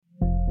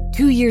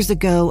2 years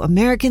ago,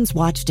 Americans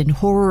watched in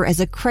horror as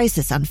a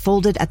crisis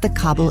unfolded at the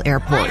Kabul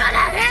airport.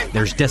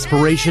 There's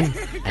desperation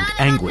and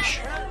anguish.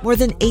 More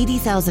than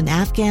 80,000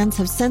 Afghans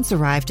have since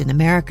arrived in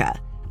America,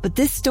 but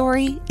this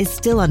story is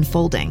still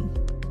unfolding.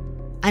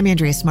 I'm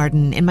Andrea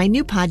Smartin. In my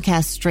new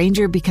podcast,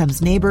 Stranger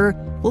Becomes Neighbor,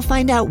 we'll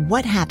find out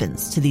what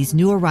happens to these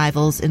new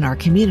arrivals in our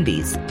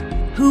communities.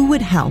 Who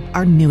would help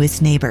our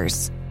newest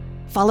neighbors?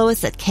 Follow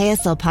us at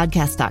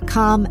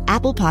kslpodcast.com,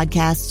 Apple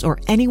Podcasts, or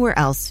anywhere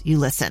else you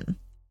listen.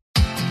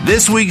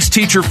 This week's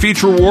Teacher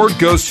Feature Award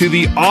goes to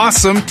the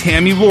awesome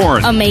Tammy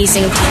Lawrence.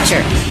 Amazing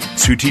teacher.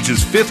 Who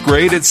teaches 5th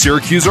grade at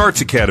Syracuse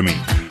Arts Academy.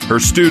 Her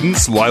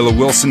students, Lila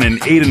Wilson and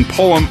Aiden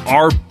Pullam,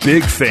 are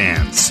big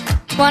fans.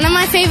 One of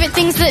my favorite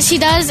things that she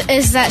does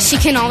is that she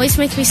can always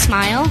make me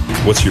smile.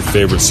 What's your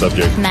favorite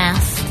subject?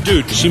 Math.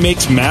 Dude, she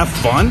makes math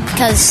fun?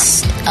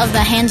 Because of the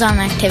hands-on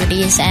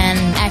activities and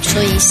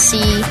actually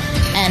see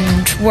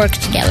and work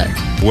together.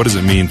 What does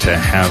it mean to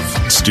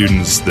have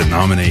students that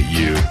nominate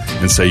you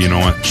and say, you know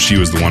what, she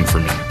was the one for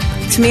me?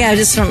 To me, I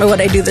just don't know what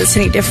I do that's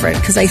any different,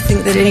 because I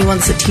think that anyone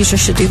that's a teacher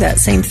should do that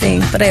same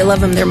thing. But I love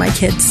them. They're my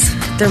kids.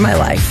 They're my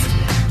life.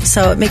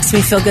 So it makes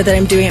me feel good that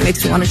I'm doing it. It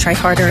makes me want to try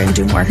harder and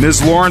do more.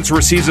 Ms. Lawrence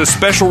receives a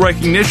special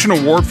recognition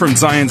award from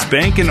Zions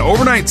Bank, an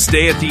overnight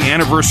stay at the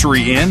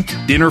Anniversary Inn,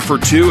 dinner for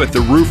two at the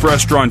Roof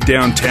Restaurant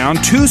downtown,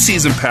 2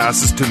 season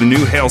passes to the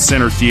new Hale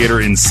Center Theater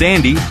in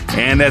Sandy,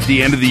 and at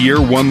the end of the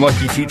year, one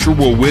lucky teacher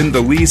will win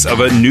the lease of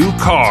a new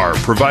car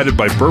provided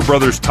by Burt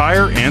Bros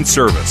Tire and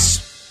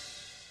Service.